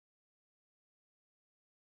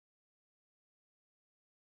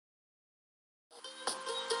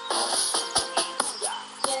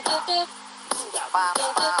Every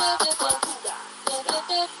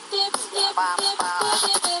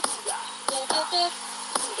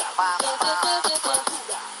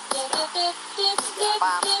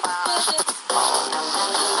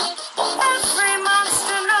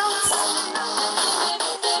monster knows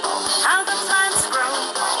how the plants grow,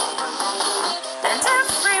 and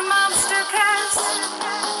every monster cares,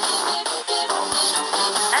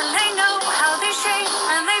 and they know how they shape,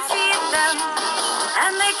 and they feed them,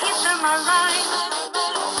 and they keep them alive.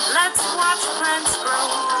 Let's watch plants grow.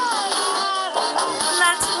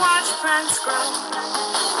 Let's watch plants grow.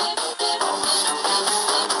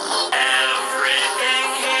 Everything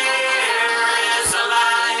here is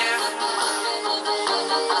alive.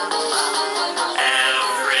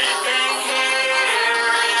 Everything here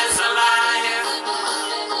is alive.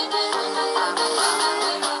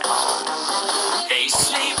 They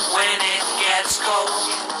sleep when it gets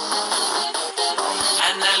cold,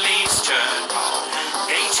 and the leaves turn.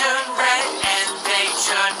 They turn red and they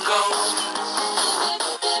turn gold.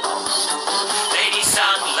 They need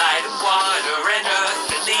sunlight and water and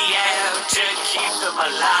earth and the air to keep them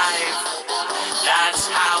alive. That's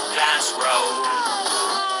how plants grow.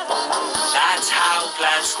 That's how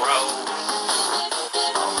plants grow.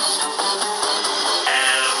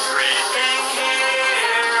 Everything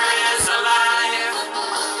here is alive.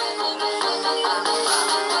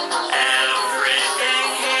 Everything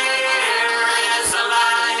here is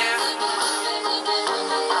alive.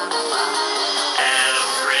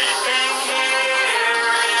 Everything here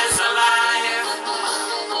is alive.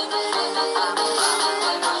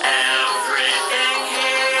 Everything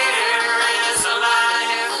here is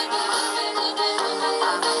alive.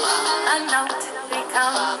 A note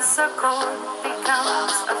becomes a chord,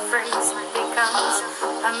 becomes a phrase, becomes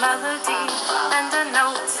a melody, and a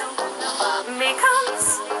note becomes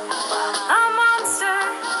a monster.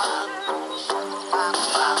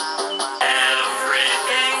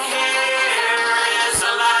 Everything here is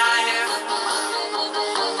alive.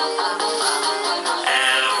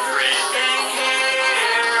 Everything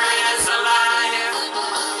here is alive.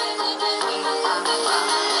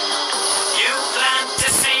 You plant a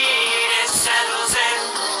seed, it settles in,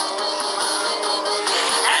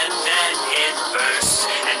 and then it bursts,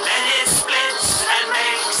 and then it splits and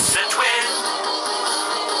makes a twin.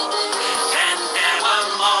 Then there were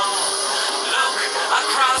more. Look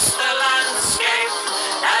across the landscape,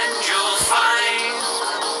 and you'll find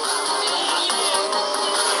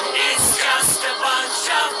it's just a bunch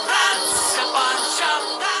of plants, a bunch of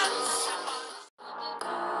plants.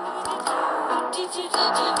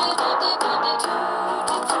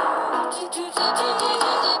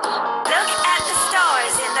 Look at the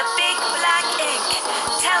stars in the big black ink.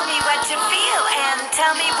 Tell me what to feel and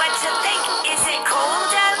tell me what to think. Is it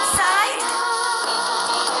cold outside?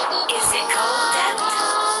 Is it cold out?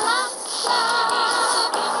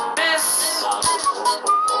 This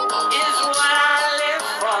is what I live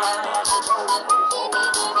for.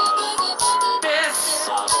 This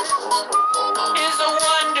is a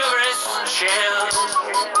wondrous chill.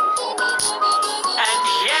 And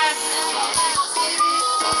yes,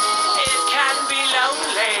 it can be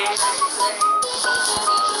lonely.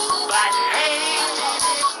 But hey,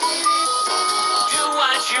 do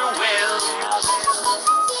what you will.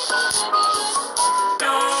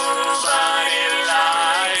 Nobody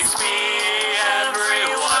likes me,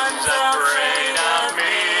 everyone's afraid of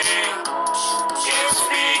me. It's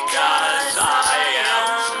because I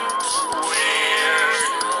am weird.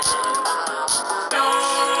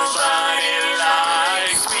 Nobody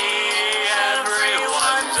likes me,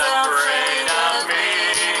 everyone's afraid of me.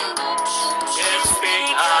 It's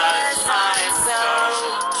because I'm so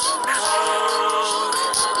cold.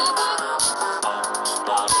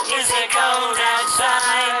 Is it cold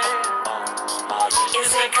outside?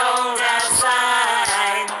 Is it cold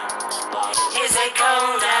outside? Is it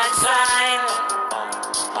cold outside?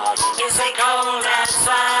 Is it cold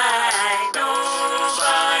outside?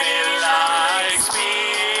 Nobody likes me,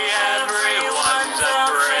 everyone's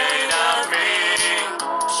afraid of me.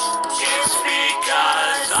 It's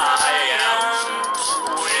because I am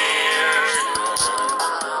weird.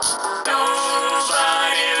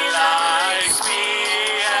 Nobody likes me,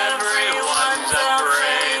 everyone's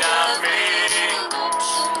afraid of me.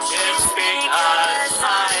 It's because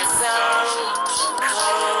I'm so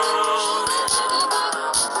cold.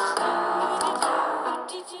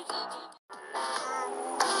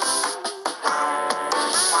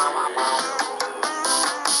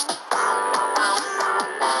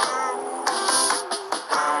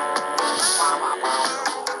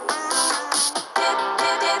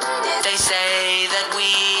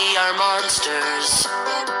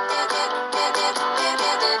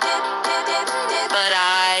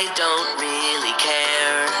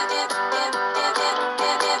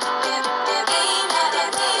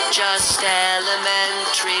 just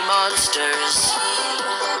elementary monsters.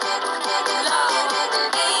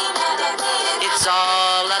 It's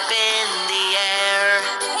all up in the air.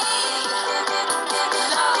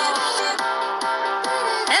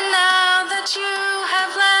 And now that you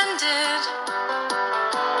have landed,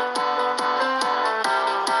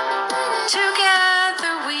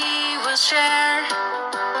 together we will share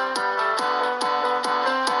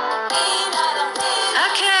a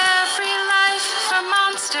carefree life for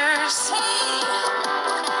monsters.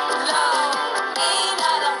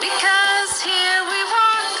 Because here we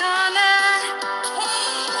walk on air.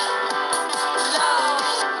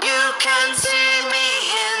 You can see me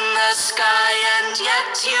in the sky, and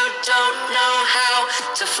yet you don't know how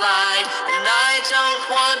to fly. And I don't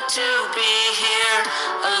want to be here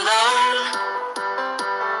alone.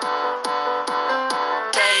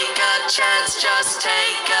 Take a chance, just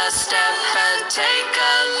take a step and take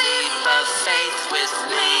a leap of faith with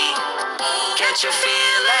me. Can't you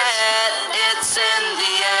feel it? It's in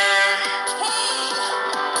the